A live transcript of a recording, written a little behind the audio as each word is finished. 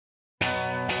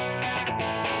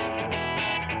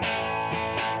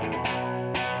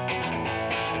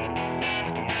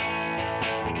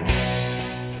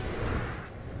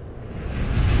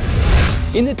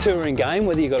In the touring game,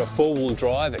 whether you've got a four-wheel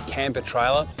drive, a camper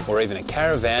trailer, or even a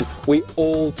caravan, we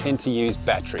all tend to use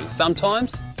batteries.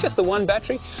 Sometimes just the one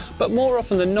battery, but more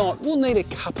often than not, we'll need a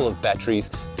couple of batteries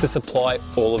to supply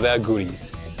all of our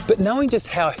goodies. But knowing just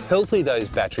how healthy those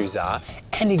batteries are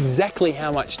and exactly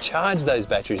how much charge those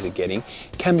batteries are getting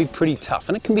can be pretty tough,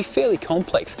 and it can be fairly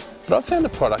complex. But I've found a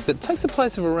product that takes the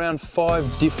place of around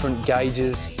 5 different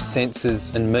gauges,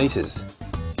 sensors and meters.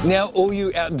 Now, all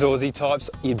you outdoorsy types,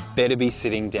 you'd better be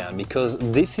sitting down, because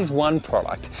this is one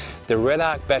product, the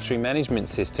Redarc battery management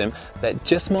system, that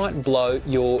just might blow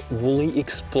your woolly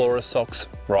Explorer socks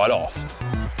right off.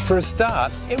 For a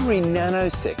start, every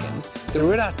nanosecond, the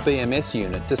Redarc BMS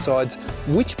unit decides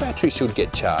which battery should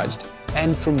get charged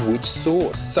and from which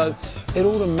source. So it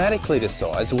automatically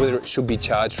decides whether it should be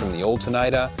charged from the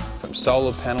alternator, from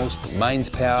solar panels, from mains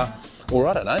power, or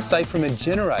I don't know, say from a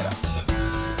generator.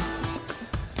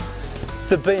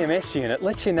 The BMS unit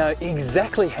lets you know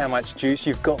exactly how much juice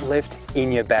you've got left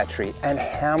in your battery and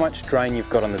how much drain you've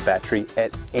got on the battery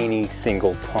at any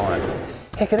single time.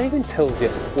 Heck, it even tells you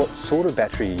what sort of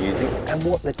battery you're using and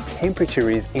what the temperature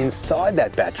is inside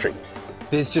that battery.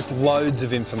 There's just loads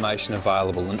of information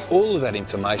available, and all of that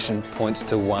information points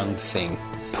to one thing: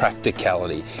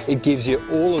 practicality. It gives you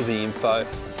all of the info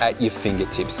at your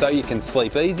fingertips, so you can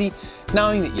sleep easy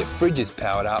knowing that your fridge is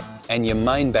powered up and your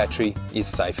main battery is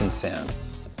safe and sound.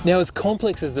 Now, as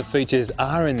complex as the features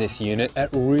are in this unit, it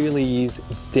really is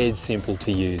dead simple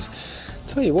to use.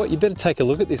 Tell you what, you better take a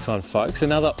look at this one, folks.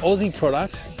 Another Aussie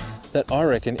product that I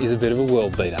reckon is a bit of a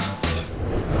world beater.